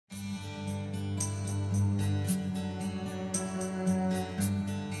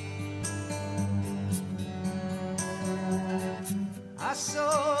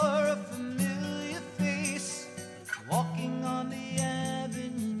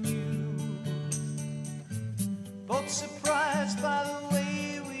both surprised by the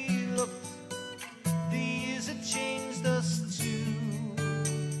way we looked. The years had changed us too.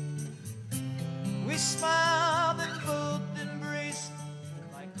 We smiled and both embraced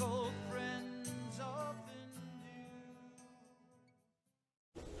like old friends often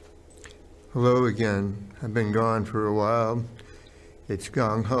do. Hello again. I've been gone for a while. It's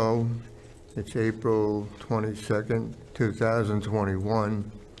Gung Ho. It's April 22nd,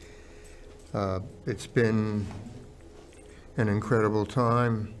 2021. It's been an incredible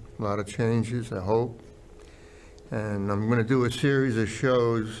time, a lot of changes, I hope. And I'm going to do a series of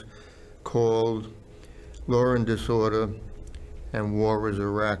shows called Law and Disorder and War is a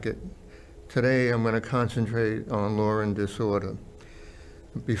Racket. Today I'm going to concentrate on law and disorder.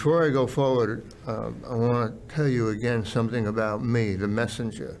 Before I go forward, I want to tell you again something about me, the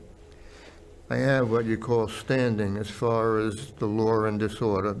messenger. I have what you call standing as far as the law and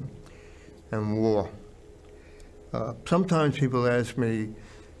disorder and war. Sometimes people ask me,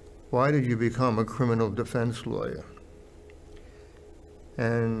 why did you become a criminal defense lawyer?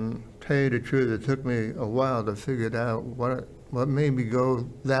 And to tell you the truth, it took me a while to figure out what made me go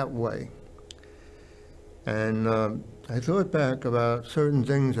that way. And I thought back about certain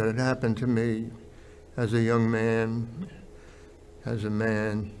things that had happened to me as a young man, as a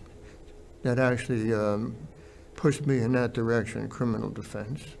man, that actually pushed me in that direction, criminal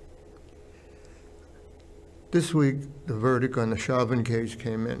defense. This week, the verdict on the Chauvin case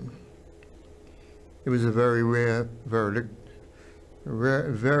came in. It was a very rare verdict.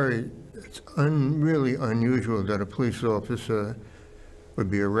 It's really unusual that a police officer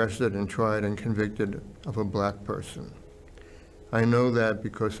would be arrested and tried and convicted of a black person. I know that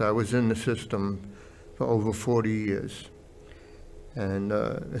because I was in the system for over 40 years. And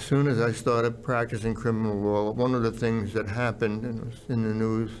as soon as I started practicing criminal law, one of the things that happened, and it was in the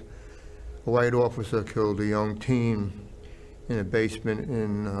news, a white officer killed a young teen in a basement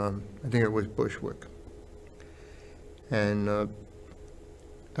in, I think it was Bushwick. And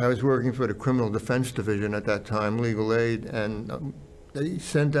I was working for the Criminal Defense Division at that time, legal aid, and they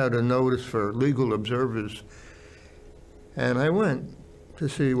sent out a notice for legal observers. And I went to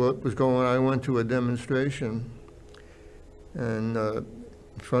see what was going on. I went to a demonstration, and in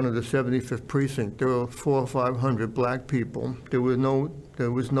front of the 75th precinct, there were 400 or 500 black people. There was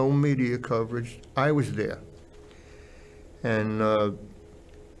no media coverage. I was there. And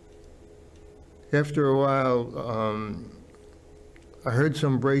after a while, I heard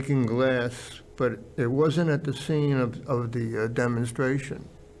some breaking glass, but it wasn't at the scene of the demonstration.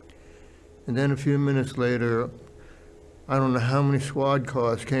 And then a few minutes later, I don't know how many squad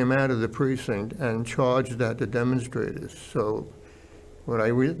cars came out of the precinct and charged at the demonstrators. So what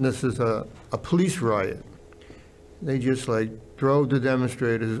I witnessed is a police riot. They just drove the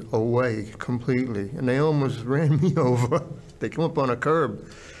demonstrators away completely, and they almost ran me over. They came up on a curb.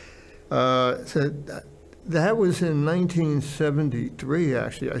 So that was in 1973,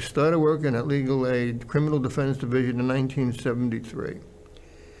 actually. I started working at Legal Aid, Criminal Defense Division in 1973.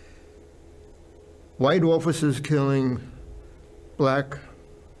 White officers killing black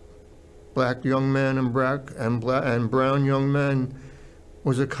young men and brown young men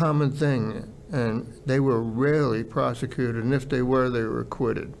was a common thing, and they were rarely prosecuted, and if they were, they were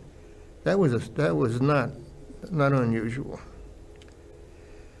acquitted. That was not unusual.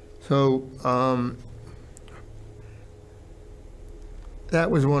 So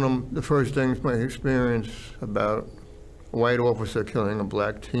that was one of the first things, my experience about a white officer killing a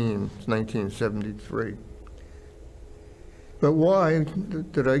black teen, 1973. But why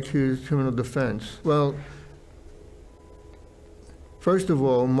did I choose criminal defense? Well, first of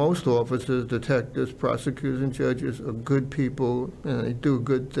all, most officers, detectives, prosecutors, and judges are good people, and they do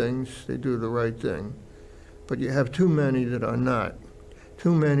good things, they do the right thing. But you have too many that are not.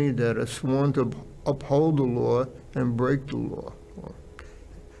 Too many that are sworn to uphold the law and break the law.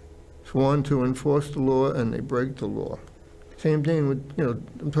 Sworn to enforce the law and they break the law. Same thing with,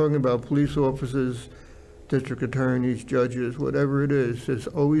 I'm talking about police officers, district attorneys, judges, whatever it is. There's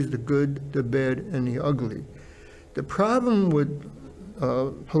always the good, the bad, and the ugly. The problem with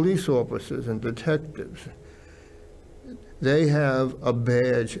police officers and detectives, they have a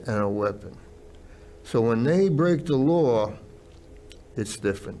badge and a weapon. So when they break the law, it's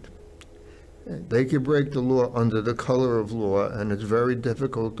different. They could break the law under the color of law, and it's very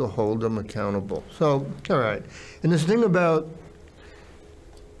difficult to hold them accountable. So, all right. And this thing about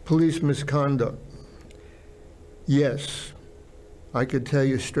police misconduct, yes, I could tell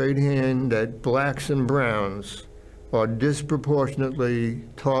you straight hand that blacks and browns are disproportionately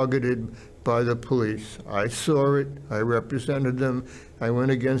targeted by the police. I saw it. I represented them. I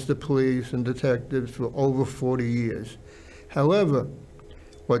went against the police and detectives for over 40 years. However,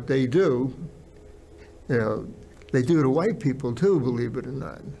 what they do, they do to white people too, believe it or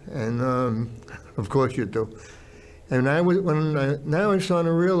not. And of course you do. And now I'm starting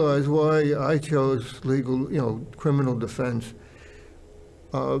to realize why I chose legal, criminal defense.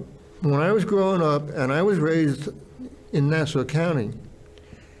 When I was growing up, and I was raised in Nassau County,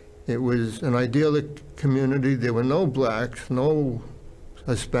 it was an idyllic community. There were no blacks, no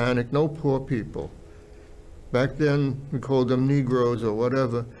Hispanic, no poor people. Back then, we called them Negroes or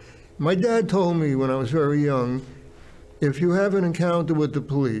whatever. My dad told me when I was very young, if you have an encounter with the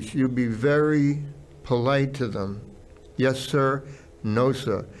police, you be very polite to them. Yes, sir. No,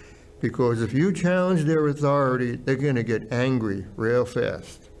 sir. Because if you challenge their authority, they're going to get angry real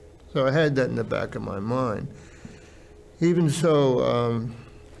fast. So I had that in the back of my mind. Even so,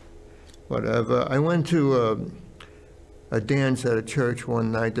 whatever, I went to a dance at a church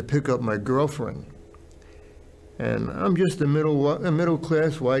one night to pick up my girlfriend. And I'm just a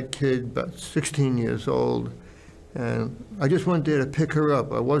middle-class white kid, about 16 years old. And I just went there to pick her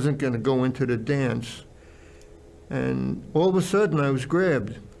up. I wasn't going to go into the dance. And all of a sudden, I was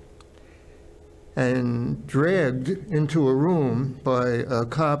grabbed and dragged into a room by a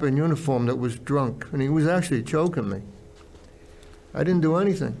cop in uniform that was drunk, and he was actually choking me. I didn't do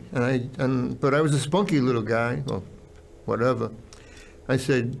anything, but I was a spunky little guy, well, whatever. I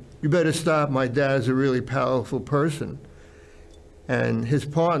said, "You better stop, my dad's a really powerful person." And his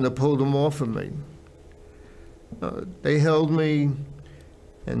partner pulled him off of me. They held me,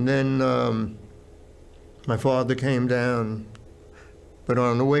 and then my father came down. But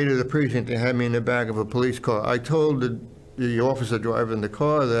on the way to the precinct, they had me in the back of a police car. I told the officer driving the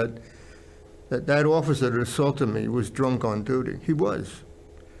car that officer that assaulted me was drunk on duty. He was.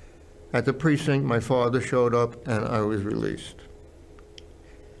 At the precinct, my father showed up, and I was released.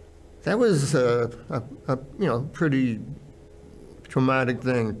 That was a pretty traumatic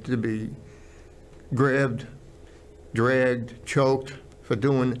thing, to be grabbed, dragged, choked for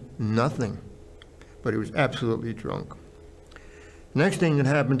doing nothing. But he was absolutely drunk. Next thing that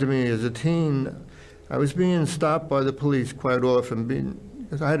happened to me as a teen, I was being stopped by the police quite often.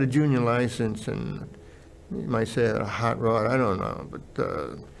 Because I had a junior license, and you might say I had a hot rod, I don't know. But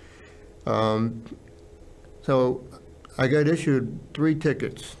so I got issued 3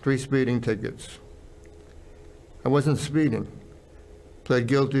 speeding tickets. I wasn't speeding. Pled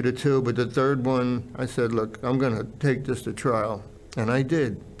guilty to 2, but the third one, I said, look, I'm going to take this to trial. And I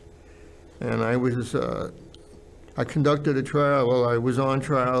did. And I conducted a trial. Well, I was on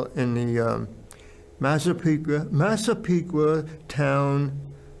trial in the Massapequa Town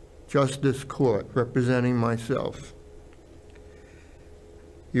Justice Court, representing myself.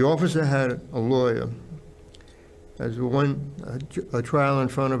 The officer had a lawyer. As we went a trial in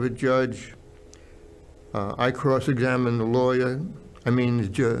front of a judge, I cross-examined the lawyer.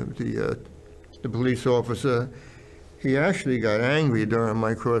 The police officer. He actually got angry during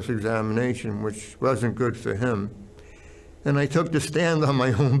my cross-examination, which wasn't good for him. And I took the stand on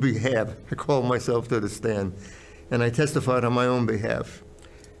my own behalf. I called myself to the stand, and I testified on my own behalf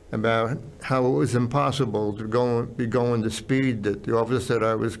about how it was impossible to be going the speed that the officer said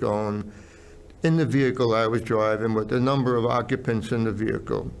I was going in the vehicle I was driving with the number of occupants in the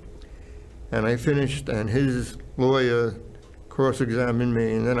vehicle. And I finished, and his lawyer cross-examined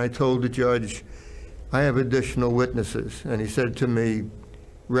me, and then I told the judge, I have additional witnesses. And he said to me,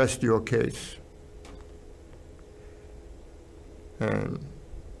 rest your case. And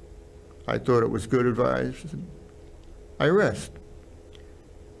I thought it was good advice. I rest.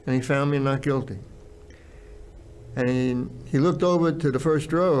 And he found me not guilty. And he looked over to the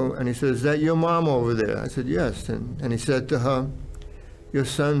first row, and he said, is that your mom over there? I said, yes. And he said to her, your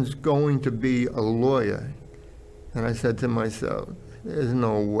son's going to be a lawyer. And I said to myself, there's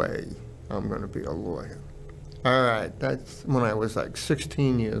no way I'm going to be a lawyer. All right, that's when I was like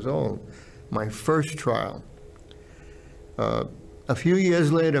 16 years old, my first trial. A few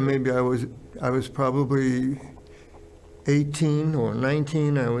years later, maybe I was probably 18 or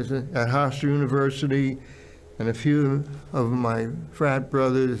 19. I was at Hofstra University, and a few of my frat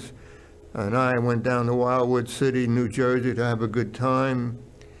brothers and I went down to Wildwood City, New Jersey, to have a good time.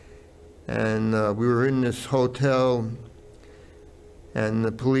 And we were in this hotel, and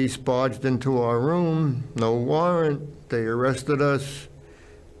the police barged into our room, no warrant. They arrested us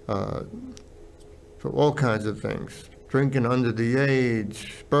for all kinds of things. Drinking under the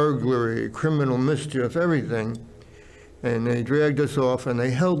age, burglary, criminal mischief, everything. And they dragged us off, and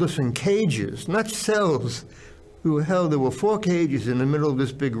they held us in cages, not cells. We were held, there were 4 cages in the middle of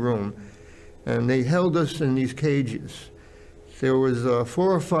this big room. and they held us in these cages. There was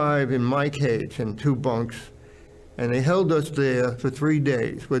 4 or 5 in my cage in 2 bunks, and they held us there for 3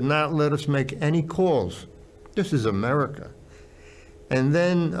 days, would not let us make any calls. This is America. And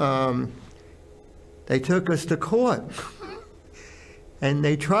then they took us to court, and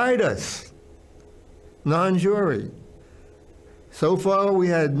they tried us, non-jury. So far, we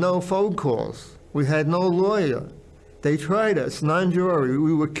had no phone calls. We had no lawyer. They tried us, non-jury.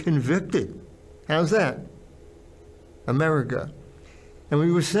 We were convicted. How's that? America. And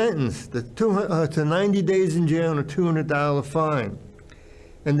we were sentenced to 90 days in jail and a $200 fine.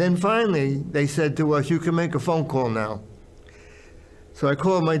 And then finally, they said to us, you can make a phone call now. So I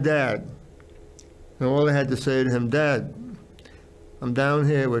called my dad. And all I had to say to him, Dad, I'm down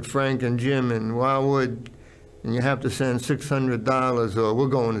here with Frank and Jim in Wildwood, and you have to send $600 or we're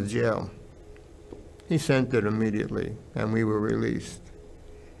going to jail. He sent it immediately, and we were released.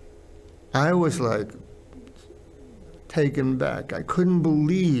 I was like taken back. I couldn't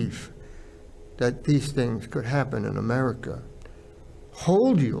believe that these things could happen in America.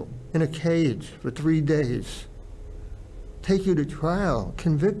 Hold you in a cage for 3 days, take you to trial,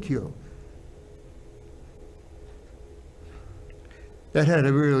 convict you. That had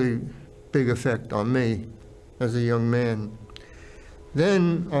a really big effect on me as a young man.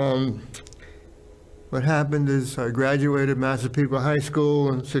 Then what happened is I graduated Massapequa High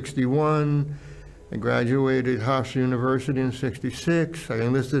School in '61. I graduated Hofstra University in '66. I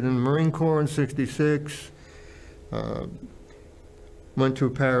enlisted in the Marine Corps in '66. Went to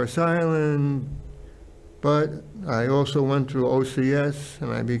Paris Island, but I also went to OCS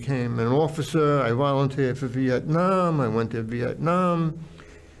and I became an officer. I volunteered for Vietnam. I went to Vietnam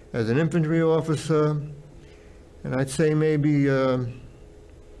as an infantry officer. And I'd say maybe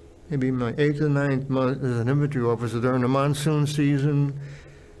my 8th or 9th month as an infantry officer during the monsoon season.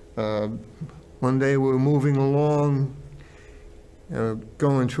 One day we were moving along,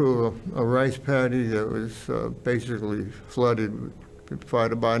 going through a rice paddy that was basically flooded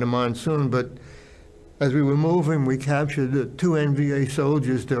by the monsoon. But as we were moving, we captured 2 NVA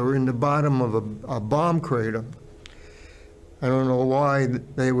soldiers that were in the bottom of a bomb crater. I don't know why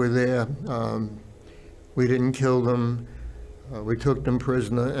they were there. We didn't kill them. We took them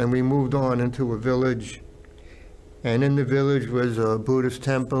prisoner, and we moved on into a village. And in the village was a Buddhist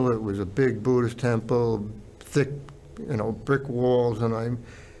temple. It was a big Buddhist temple, thick, brick walls, and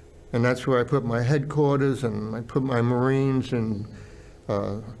that's where I put my headquarters, and I put my Marines and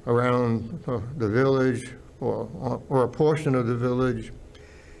around the village, or a portion of the village.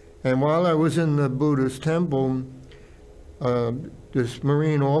 And while I was in the Buddhist temple, this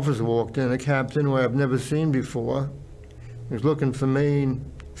Marine officer walked in, a captain who I've never seen before. He was looking for me,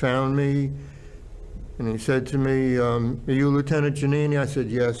 found me, and he said to me, are you Lieutenant Giannini? I said,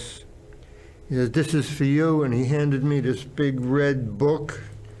 yes. He says, this is for you, and he handed me this big red book,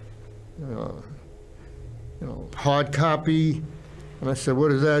 hard copy. And I said,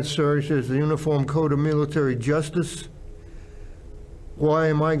 what is that, sir? He says, the Uniform Code of Military Justice. Why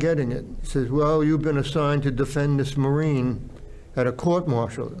am I getting it? He says, well, you've been assigned to defend this Marine at a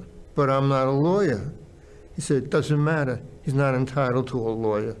court-martial, but I'm not a lawyer. He said, it doesn't matter. He's not entitled to a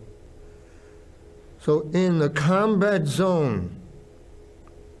lawyer. So in the combat zone,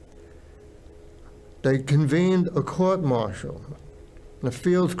 they convened a court-martial, a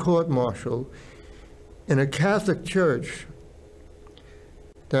field court-martial, in a Catholic church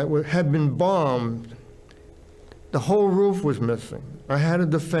that had been bombed. The whole roof was missing. I had to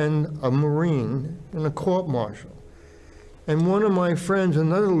defend a Marine in a court-martial. And one of my friends,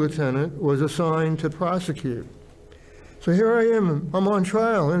 another lieutenant, was assigned to prosecute. So here I am, I'm on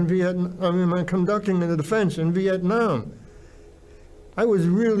trial in Vietnam. I'm conducting the defense in Vietnam. I was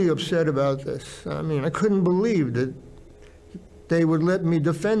really upset about this. I couldn't believe that they would let me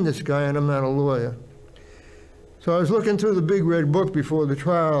defend this guy, and I'm not a lawyer. So I was looking through the big red book before the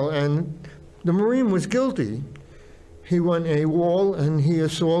trial, and the Marine was guilty. He went AWOL, and he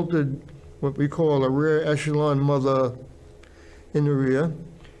assaulted what we call a rear echelon mother in the rear.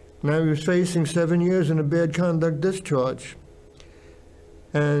 Now he was facing 7 years in a bad conduct discharge.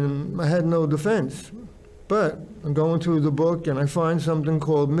 And I had no defense. But I'm going through the book and I find something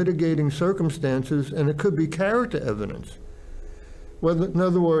called mitigating circumstances, and it could be character evidence. Well, in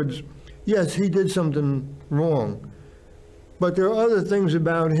other words, yes, he did something wrong, but there are other things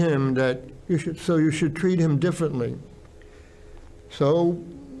about him that you should treat him differently. So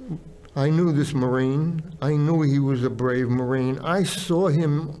I knew this Marine. I knew he was a brave Marine. I saw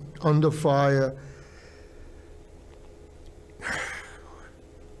him under fire.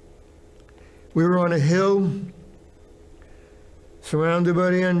 We were on a hill, surrounded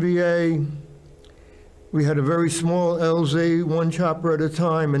by the NVA. We had a very small LZ, one chopper at a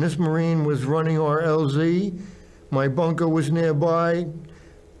time, and this Marine was running our LZ. My bunker was nearby.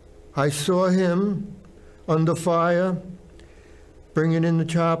 I saw him under fire, bringing in the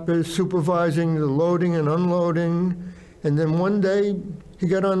choppers, supervising the loading and unloading. And then one day, he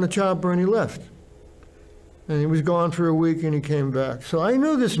got on the chopper and he left. And he was gone for a week and he came back. So I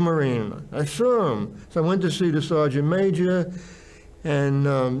knew this Marine. I saw him. So I went to see the Sergeant Major and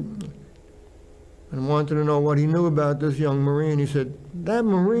wanted to know what he knew about this young Marine. He said, that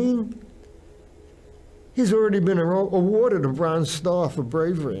Marine, he's already been awarded a Bronze Star for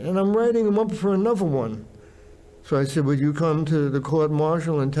bravery, and I'm writing him up for another one. So I said, would you come to the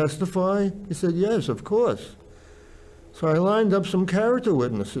court-martial and testify? He said, yes, of course. So I lined up some character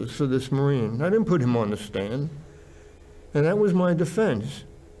witnesses for this Marine. I didn't put him on the stand. And that was my defense.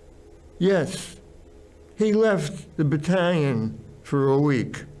 Yes, he left the battalion for a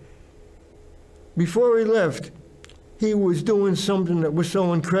week. Before he left, he was doing something that was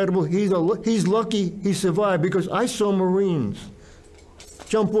so incredible. He's lucky he survived, because I saw Marines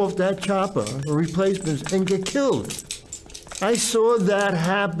jump off that chopper, or replacements, and get killed. I saw that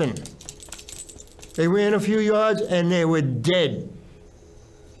happen. They ran a few yards and they were dead.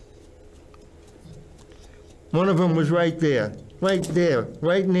 One of them was right there,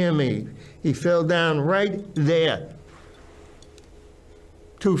 right near me. He fell down right there,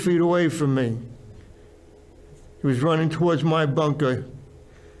 2 feet away from me. He was running towards my bunker.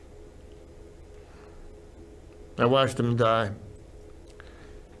 I watched him die.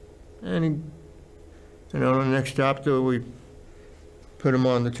 And he, the next chapter, we put him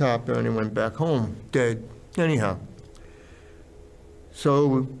on the chopper and he went back home, dead. Anyhow,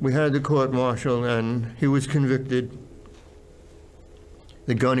 so we had the court-martial and he was convicted.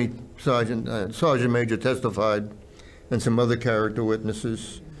 The gunny Sergeant Major testified, and some other character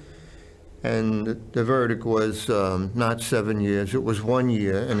witnesses. And the verdict was not 7 years, it was 1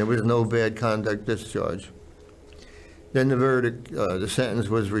 year, and there was no bad conduct discharge. Then the verdict, the sentence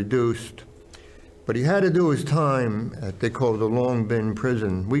was reduced, but he had to do his time at, they called the Long Bin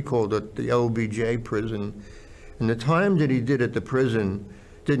prison. We called it the LBJ prison. And the time that he did at the prison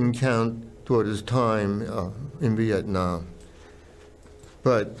didn't count toward his time in Vietnam.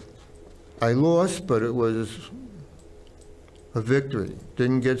 But I lost, but it was a victory.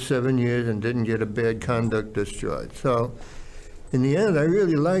 Didn't get 7 years and didn't get a bad conduct discharge. So in the end, I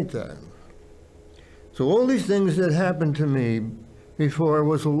really liked that. So all these things that happened to me before I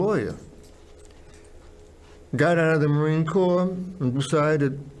was a lawyer. Got out of the Marine Corps and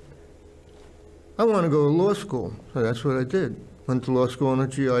decided I want to go to law school. So that's what I did. Went to law school on a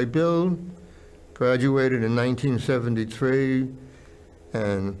GI Bill, graduated in 1973,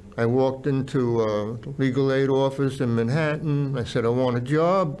 and I walked into a legal aid office in Manhattan. I said, I want a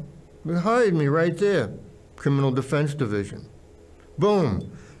job. They hired me right there, Criminal Defense Division.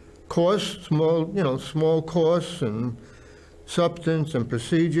 Boom. Course, small course and substance and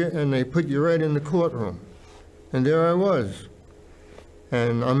procedure, and they put you right in the courtroom. And there I was.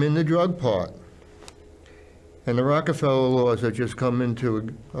 And I'm in the drug part. And the Rockefeller laws had just come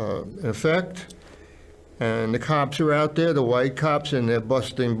into effect. And the cops are out there, the white cops, and they're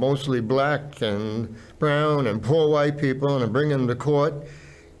busting mostly black and brown and poor white people, and they're bringing them to court.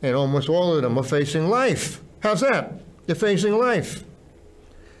 And almost all of them are facing life. How's that? They're facing life.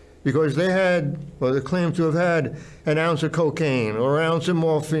 Because they had, or they claim to have had, an ounce of cocaine, or an ounce of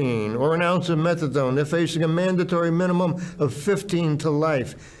morphine, or an ounce of methadone. They're facing a mandatory minimum of 15 to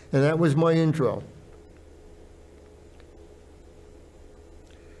life. And that was my intro.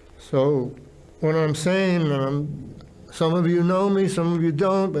 So what I'm saying, some of you know me, some of you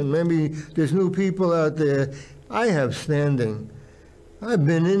don't, but maybe there's new people out there. I have standing. I've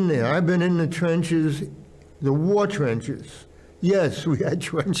been in there. I've been in the trenches, the war trenches. Yes, we had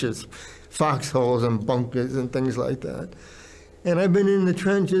trenches, foxholes and bunkers and things like that. And I've been in the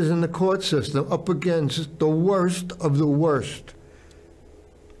trenches in the court system up against the worst of the worst.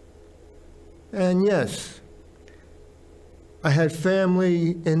 And yes, I had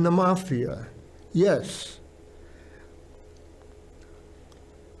family in the mafia. Yes.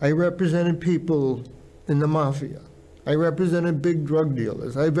 I represented people in the mafia. I represented big drug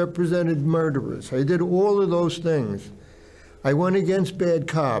dealers. I represented murderers. I did all of those things. I went against bad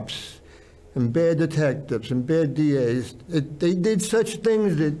cops and bad detectives and bad DAs. They did such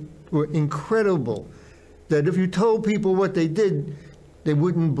things that were incredible, that if you told people what they did, they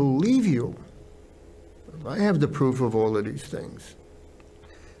wouldn't believe you. I have the proof of all of these things.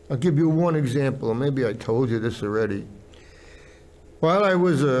 I'll give you one example. Maybe I told you this already. While I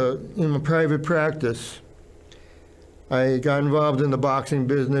was in my private practice, I got involved in the boxing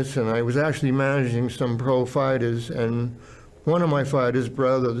business, and I was actually managing some pro fighters, and one of my fighters'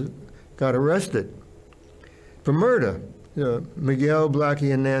 brothers got arrested for murder. Miguel Blackie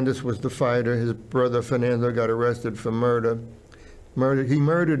Hernandez was the fighter. His brother Fernando got arrested for murder.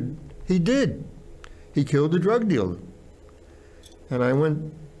 He killed a drug dealer. And I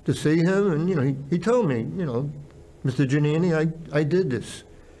went to see him, and, he told me, Mr. Giannini, I did this.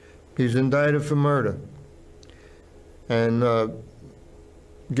 He's indicted for murder. And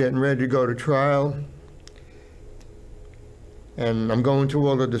getting ready to go to trial. And I'm going through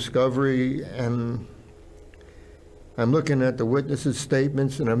all the discovery, and I'm looking at the witnesses'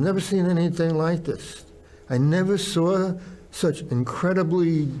 statements, and I've never seen anything like this. I never saw such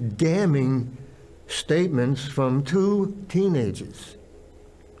incredibly damning statements from two teenagers.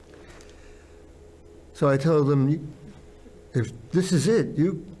 So I told them, if this is it,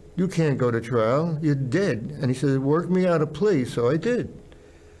 you can't go to trial, you're dead. And he said, work me out a plea, so I did.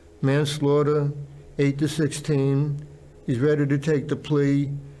 Manslaughter, 8-16, he's ready to take the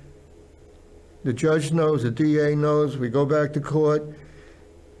plea. The judge knows, the DA knows, we go back to court.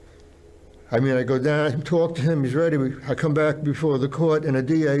 I go down, talk to him, he's ready. I come back before the court, and the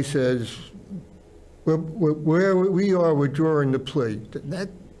DA says, where we are withdrawing the plea.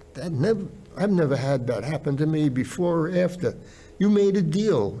 I've never had that happen to me before or after. You made a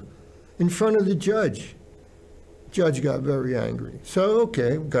deal in front of the judge. Judge got very angry. So,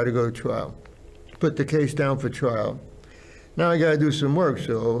 okay, got to go to trial. Put the case down for trial. Now I got to do some work,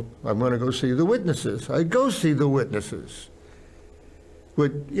 so I'm going to go see the witnesses. I go see the witnesses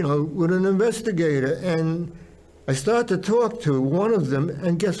with an investigator, and I start to talk to one of them,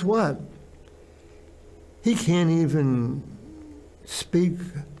 and guess what? He can't even speak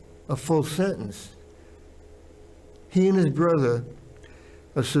a full sentence. He and his brother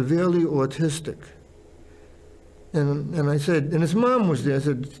are severely autistic. And I said, and his mom was there. I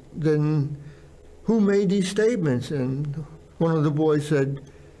said, then who made these statements? And one of the boys said,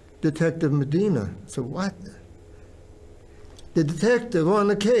 Detective Medina. I said, what? The detective on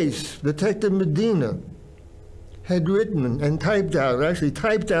the case, Detective Medina, had written and typed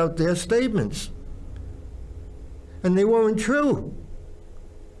out their statements. And they weren't true.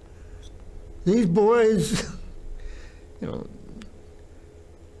 These boys, I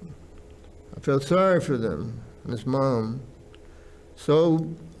felt sorry for them, and his mom. So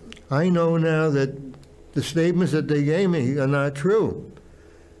I know now that the statements that they gave me are not true.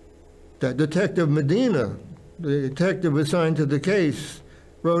 That Detective Medina, the detective assigned to the case,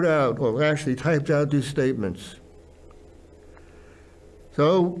 wrote out, or actually typed out these statements.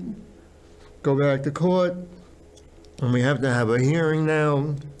 So, go back to court, and we have to have a hearing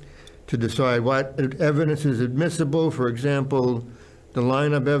now to decide what evidence is admissible. For example, the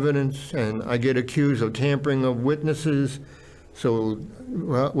lineup evidence, and I get accused of tampering of witnesses. So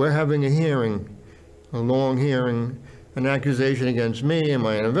we're having a hearing, a long hearing, an accusation against me and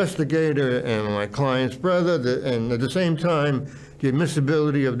my investigator and my client's brother, and at the same time, the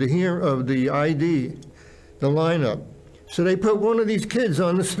admissibility of the ID, the lineup. So they put one of these kids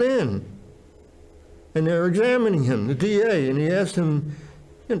on the stand, and they're examining him, the DA, and he asked him,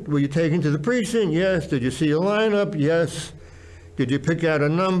 were you taken to the precinct? Yes. Did you see a lineup? Yes. Did you pick out a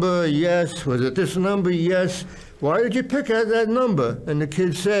number? Yes. Was it this number? Yes. Why did you pick out that number? And the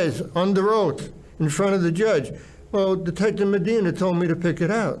kid says, under oath, in front of the judge, well, Detective Medina told me to pick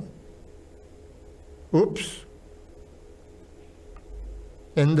it out. Oops.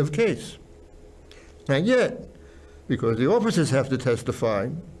 End of case. Not yet, because the officers have to testify.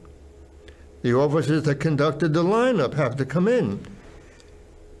 The officers that conducted the lineup have to come in.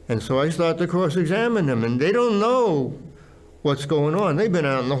 And so I start to cross-examine them, and they don't know what's going on. They've been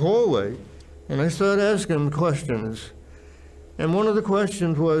out in the hallway. And I start asking them questions. And one of the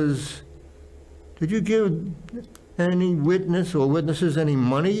questions was, did you give any witness or witnesses any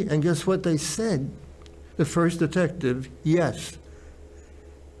money? And guess what they said? The first detective, yes.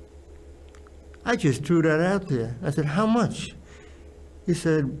 I just threw that out there. I said, how much? He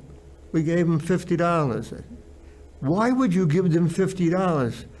said, we gave them $50. Why would you give them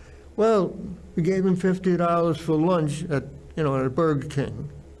 $50? Well, we gave them $50 for lunch at Burger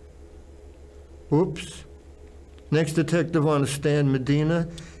King. Oops. Next detective on the stand, Medina.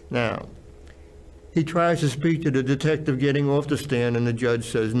 Now, he tries to speak to the detective getting off the stand, and the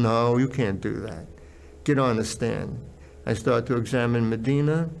judge says, no, you can't do that. Get on the stand. I start to examine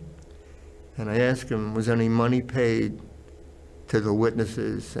Medina, and I ask him, was any money paid to the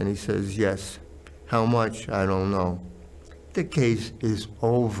witnesses? And he says, yes. How much? I don't know. The case is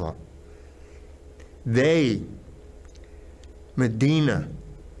over. Medina,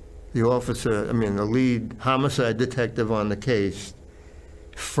 the officer, I mean, the lead homicide detective on the case,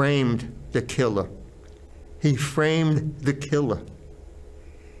 framed the killer. He framed the killer.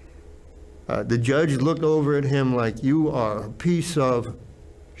 The judge looked over at him like, you are a piece of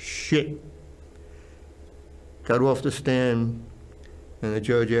shit. Got off the stand, and the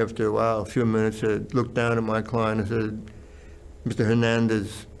judge, after a while, a few minutes, looked down at my client and said, Mr.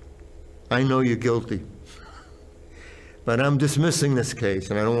 Hernandez, I know you're guilty, but I'm dismissing this case,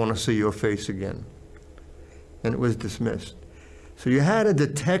 and I don't want to see your face again. And it was dismissed. So you had a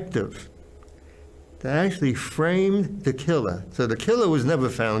detective that actually framed the killer. So the killer was never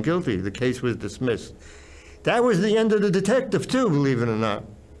found guilty. The case was dismissed. That was the end of the detective, too, believe it or not.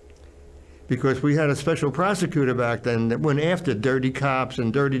 Because we had a special prosecutor back then that went after dirty cops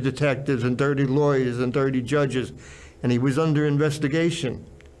and dirty detectives and dirty lawyers and dirty judges, and he was under investigation.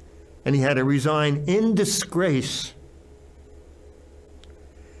 And he had to resign in disgrace.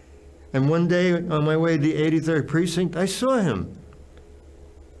 And one day, on my way to the 83rd precinct, I saw him.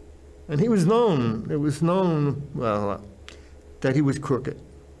 And he was known, it was known, well, that he was crooked,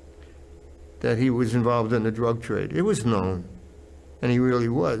 that he was involved in the drug trade. It was known, and he really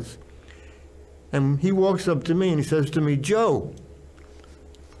was. And he walks up to me and he says to me, Joe,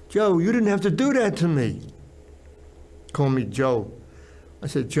 you didn't have to do that to me. Call me Joe. I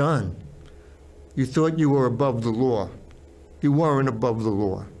said, John, you thought you were above the law. You weren't above the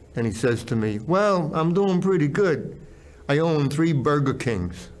law. And he says to me, well, I'm doing pretty good. I own 3 Burger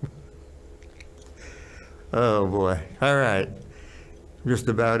Kings. Oh, boy. All right. I'm just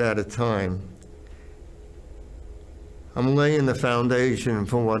about out of time. I'm laying the foundation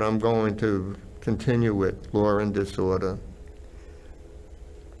for what I'm going to continue with, law and disorder.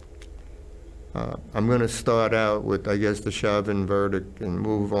 I'm going to start out with, I guess, the Chauvin verdict and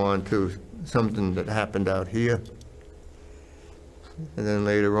move on to something that happened out here. And then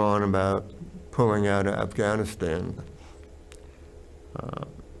later on about pulling out of Afghanistan.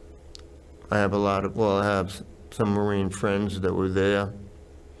 I have I have some Marine friends that were there,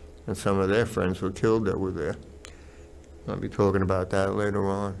 and some of their friends were killed that were there. I'll be talking about that later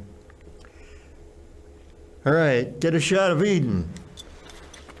on. All right, get a shot of Eden.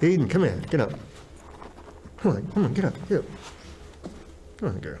 Eden, come here, get up. Come on, get up, get up. Come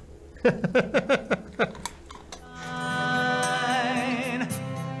on, girl.